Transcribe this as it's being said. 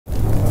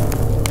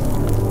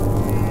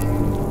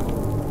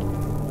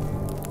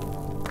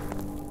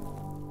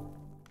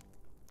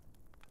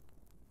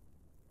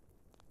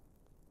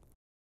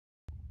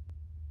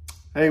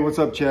Hey, what's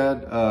up,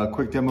 Chad?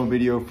 Quick demo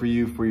video for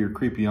you for your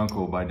Creepy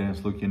Uncle by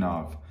Dennis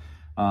Lukianov.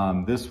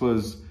 This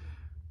was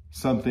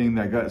something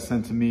that got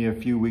sent to me a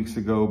few weeks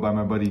ago by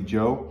my buddy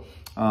Joe.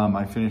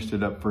 I finished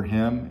it up for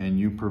him and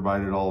you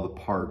provided all the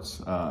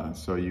parts.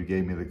 So you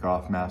gave me the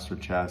Goth Master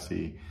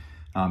chassis,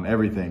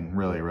 everything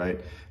really,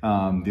 right?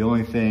 The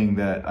only thing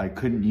that I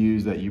couldn't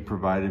use that you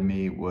provided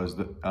me was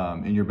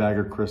in your bag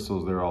of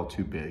crystals, they're all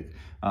too big.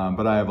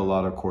 But I have a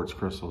lot of quartz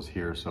crystals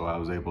here, so I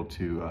was able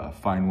to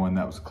find one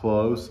that was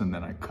close, and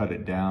then I cut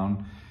it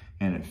down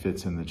and it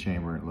fits in the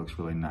chamber. It looks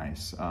really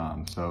nice.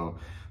 So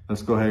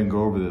let's go ahead and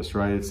go over this,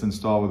 right? It's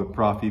installed with a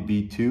Proffie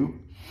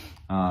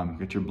B2.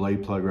 Got your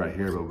blade plug right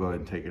here, but we'll go ahead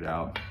and take it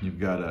out.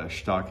 You've got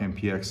stock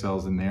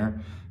Neopixels in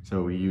there.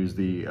 So we use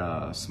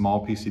the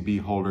small PCB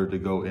holder to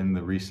go in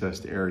the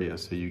recessed area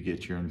so you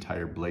get your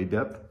entire blade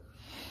depth.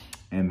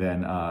 And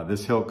then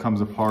this hilt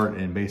comes apart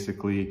and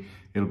basically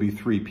it'll be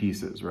 3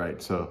 pieces, right?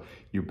 So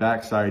your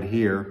backside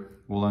here,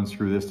 we'll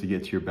unscrew this to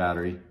get to your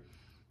battery.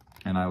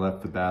 And I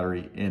left the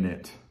battery in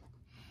it.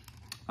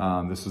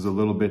 This is a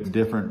little bit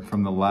different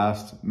from the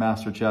last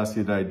master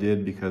chassis that I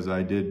did because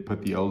I did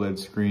put the Oled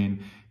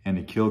screen and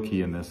a kill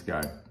key in this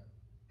guy.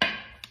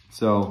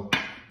 So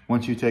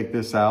once you take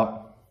this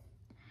out,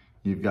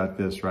 you've got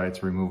this, right?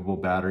 It's a removable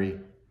battery.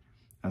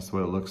 That's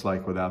what it looks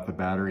like without the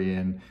battery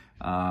in.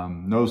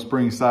 No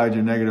spring sides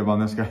or negative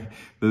on this guy.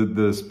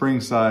 The spring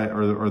side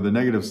or the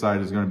negative side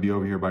is going to be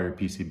over here by your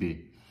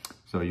PCB.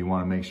 So you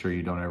want to make sure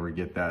you don't ever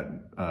get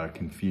that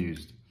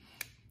confused.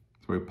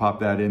 So we pop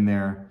that in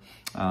there.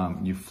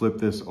 You flip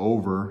this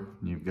over.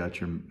 And you've got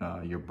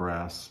your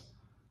brass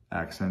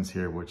accents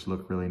here, which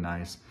look really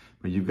nice.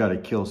 But you've got a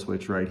kill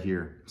switch right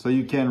here. So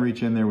you can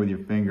reach in there with your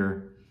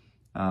finger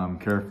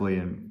carefully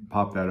and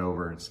pop that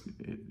over.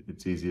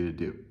 It's easy to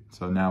do.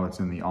 So now it's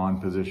in the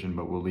on position,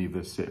 but we'll leave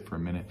this sit for a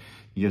minute.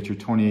 You get your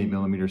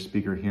 28mm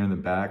speaker here in the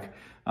back.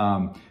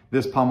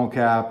 This pommel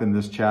cap and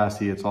this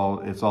chassis, it's all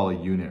a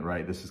unit,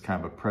 right? This is kind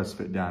of a press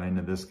fit down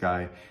into this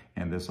guy,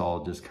 and this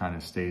all just kind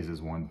of stays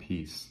as one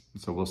piece.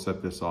 So we'll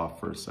set this off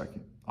for a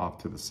second, off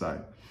to the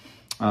side.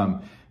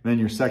 Then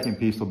your second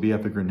piece will be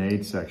at the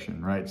grenade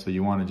section, right? So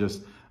you want to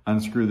just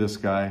unscrew this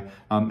guy.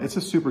 It's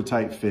a super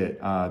tight fit.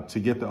 To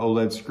get the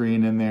OLED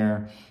screen in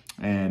there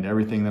and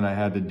everything that I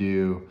had to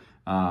do,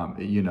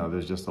 you know,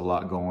 there's just a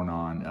lot going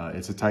on.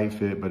 It's a tight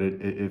fit, but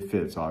it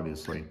fits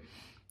obviously.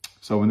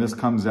 So when this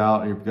comes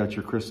out, we've got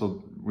your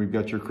crystal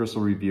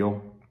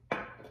reveal.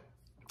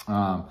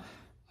 I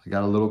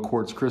got a little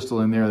quartz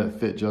crystal in there that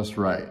fit just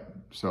right.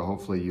 So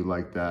hopefully you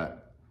like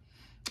that.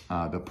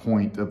 The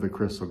point of the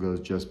crystal goes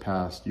just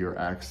past your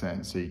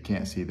accent, so you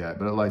can't see that,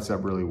 but it lights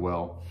up really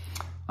well.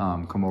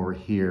 Come over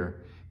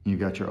here, you've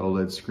got your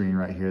OLED screen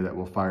right here that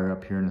will fire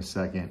up here in a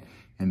second,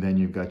 and then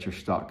you've got your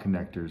stock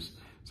connectors.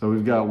 So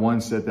we've got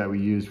one set that we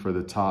use for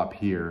the top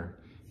here.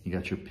 You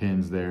got your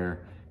pins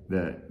there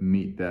that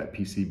meet that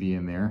PCB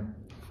in there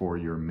for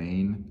your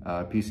main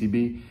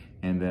PCB.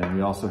 And then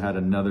we also had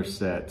another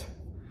set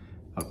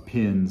of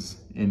pins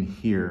in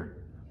here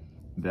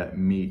that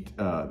meet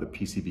the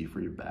PCB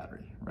for your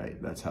battery,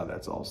 right? That's how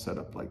that's all set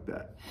up like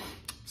that.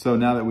 So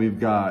now that we've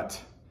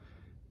got,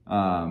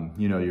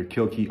 you know, your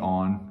kill key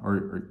on,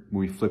 or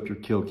we flip your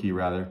kill key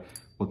rather,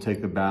 we'll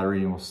take the battery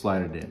and we'll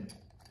slide it in.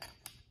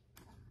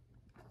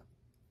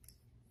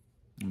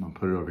 I'm gonna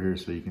put it over here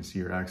so you can see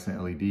your accent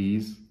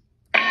LEDs.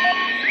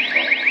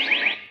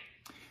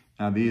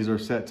 Now these are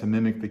set to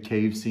mimic the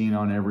cave scene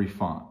on every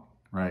font,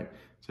 right?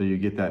 So you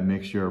get that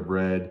mixture of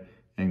red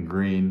and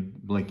green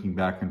blinking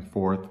back and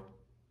forth.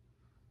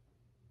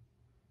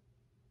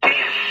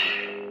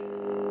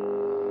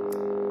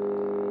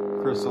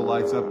 Crystal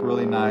lights up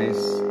really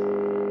nice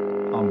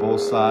on both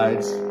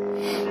sides.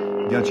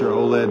 You got your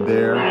OLED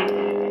there.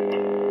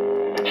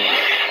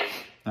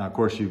 Now of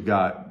course you've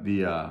got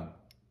the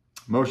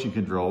motion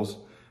controls,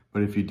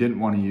 but if you didn't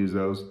want to use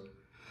those,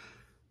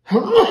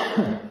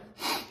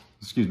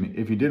 excuse me,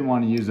 if you didn't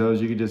want to use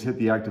those, you could just hit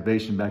the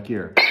activation back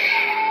here.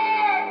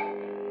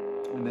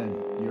 And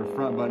then your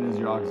front button is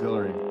your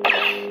auxiliary.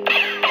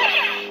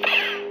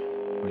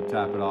 We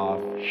tap it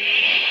off.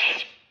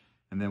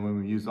 And then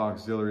when we use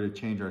auxiliary to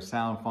change our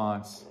sound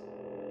fonts,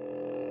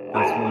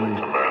 that's when we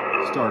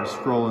start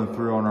scrolling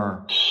through on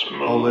our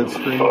OLED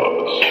screen.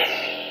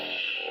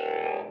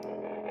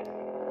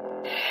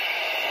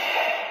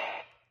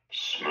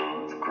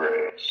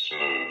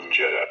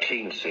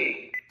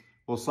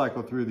 We'll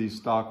cycle through these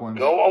stock ones.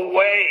 Go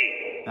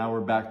away! Now we're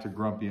back to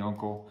Grumpy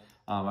Uncle.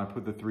 I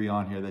put the 3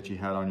 on here that you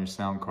had on your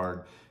sound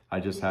card. I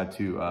just had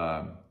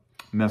to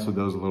mess with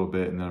those a little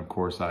bit, and then of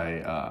course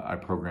I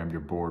programmed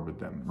your board with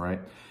them, right?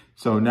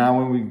 So now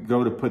when we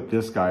go to put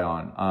this guy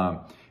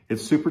on,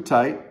 it's super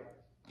tight.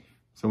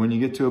 So when you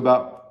get to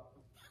about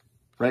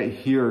right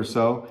here or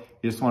so,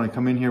 you just want to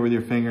come in here with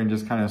your finger and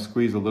just kind of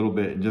squeeze a little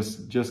bit and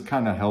just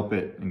kind of help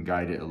it and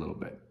guide it a little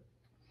bit.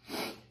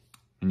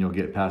 And you'll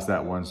get past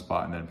that one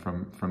spot, and then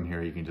from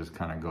here you can just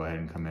kind of go ahead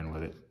and come in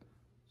with it.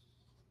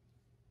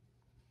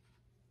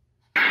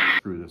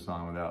 Screw this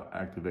on without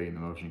activating the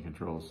motion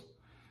controls.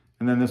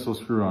 And then this will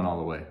screw on all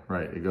the way,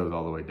 right? It goes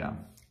all the way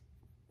down.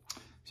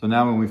 So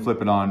now when we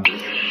flip it on,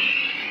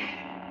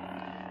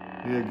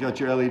 you got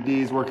your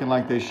LEDs working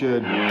like they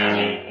should.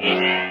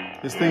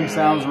 This thing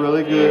sounds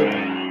really good.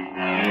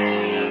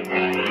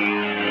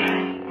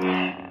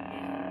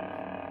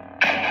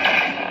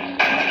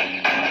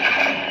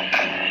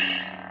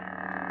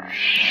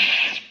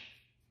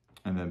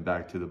 And then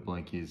back to the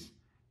blinkies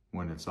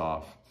when it's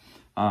off.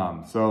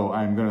 So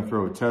I'm gonna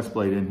throw a test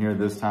blade in here.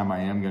 This time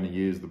I am gonna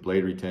use the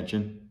blade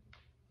retention.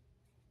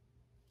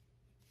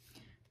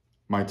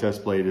 My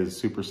test blade is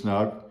super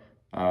snug.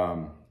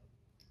 So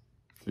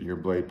your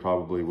blade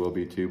probably will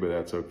be too, but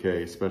that's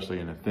okay, especially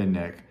in a thin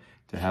neck.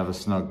 To have a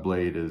snug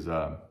blade is,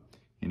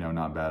 you know,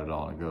 not bad at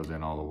all. It goes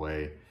in all the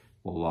way.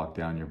 We'll lock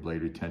down your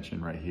blade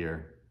retention right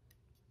here.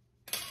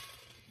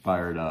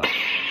 Fire it up.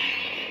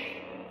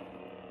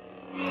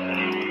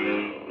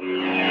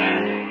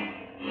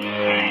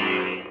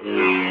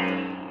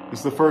 This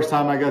is the first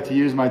time I got to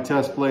use my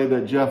test blade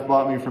that Jeff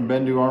bought me from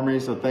Bendu Armory,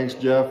 so thanks,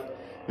 Jeff.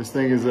 This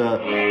thing is a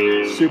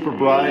super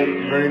bright,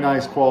 very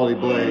nice quality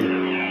blade.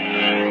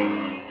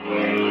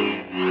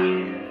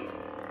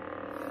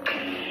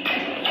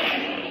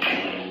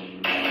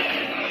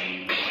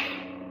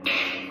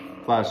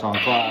 Flash on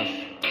flash.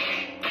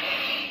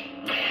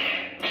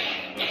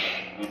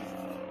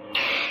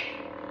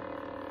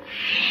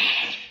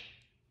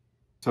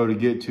 So to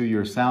get to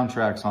your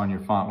soundtracks on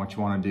your font, what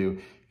you want to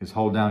do is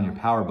hold down your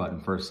power button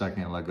for a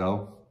second and let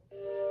go.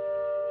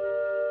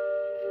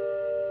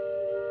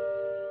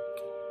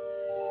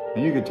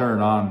 And you can turn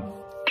it on.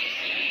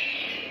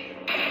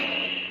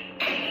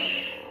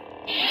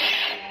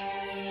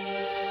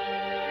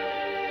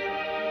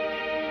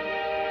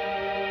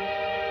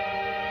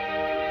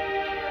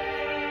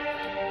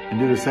 And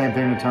do the same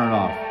thing to turn it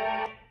off.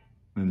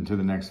 And to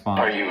the next font.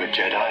 Are you a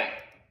Jedi?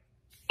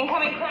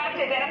 Incoming craft,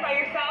 identify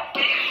yourself.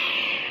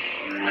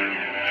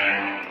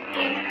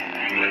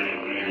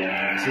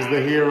 This is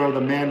the hero, the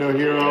Mando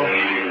hero.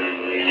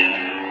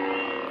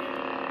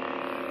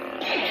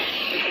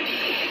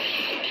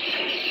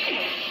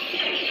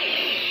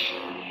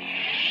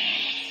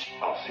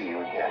 I'll see you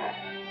again.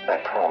 I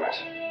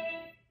promise.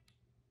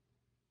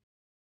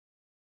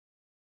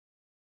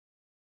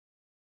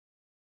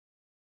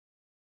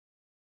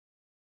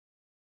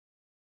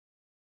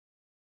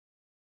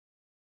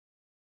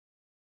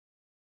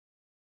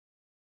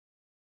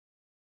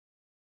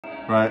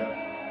 Right.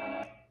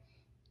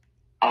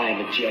 I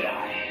am a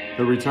Jedi.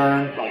 The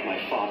return. Like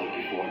my father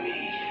before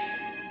me.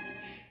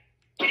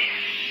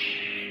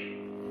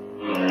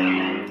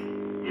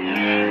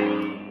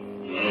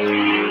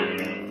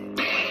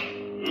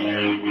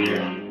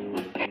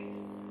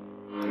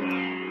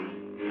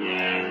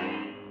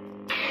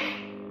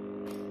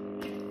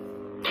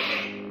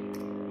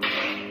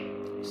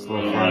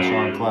 Slow flash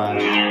on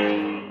flash.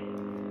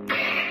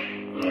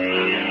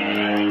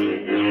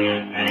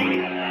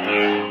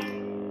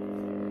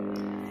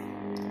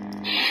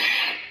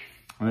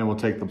 And then we'll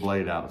take the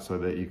blade out so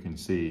that you can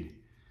see.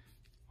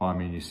 Well, I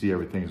mean, you see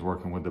everything's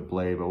working with the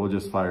blade, but we'll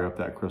just fire up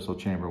that crystal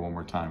chamber one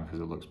more time because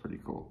it looks pretty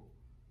cool.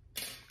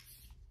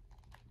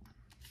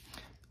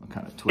 I'll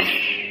kind of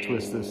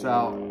twist this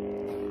out.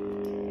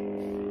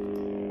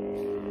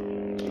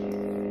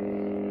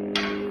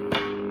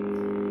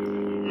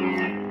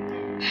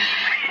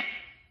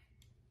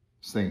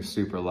 This thing's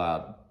super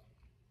loud.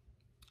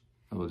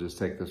 And we'll just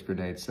take this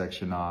grenade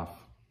section off.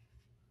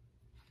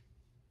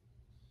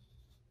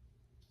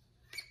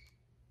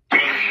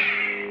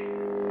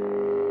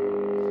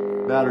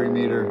 Battery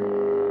meter.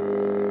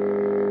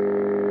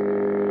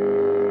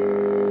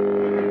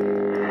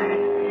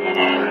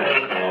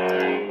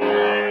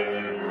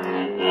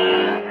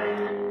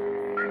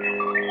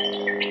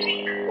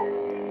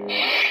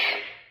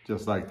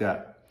 Just like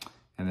that.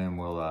 And then I'm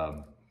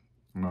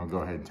gonna go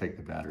ahead and take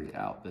the battery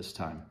out this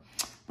time.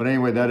 But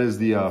anyway, that is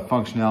the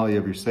functionality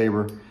of your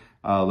saber.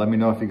 Let me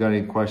know if you got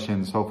any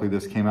questions. Hopefully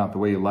this came out the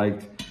way you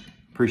liked.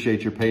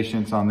 Appreciate your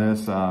patience on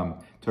this.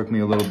 Took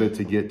me a little bit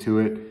to get to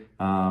it.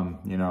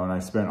 You know, and I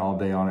spent all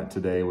day on it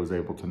today, was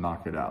able to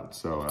knock it out.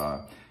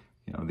 So,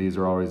 you know, these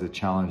are always a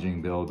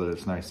challenging build, but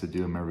it's nice to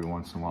do them every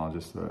once in a while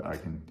just so that I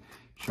can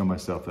show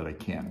myself that I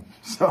can.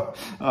 So,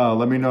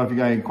 let me know if you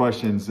got any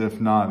questions. If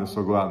not, this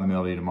will go out in the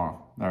mail to you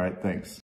tomorrow. All right, thanks.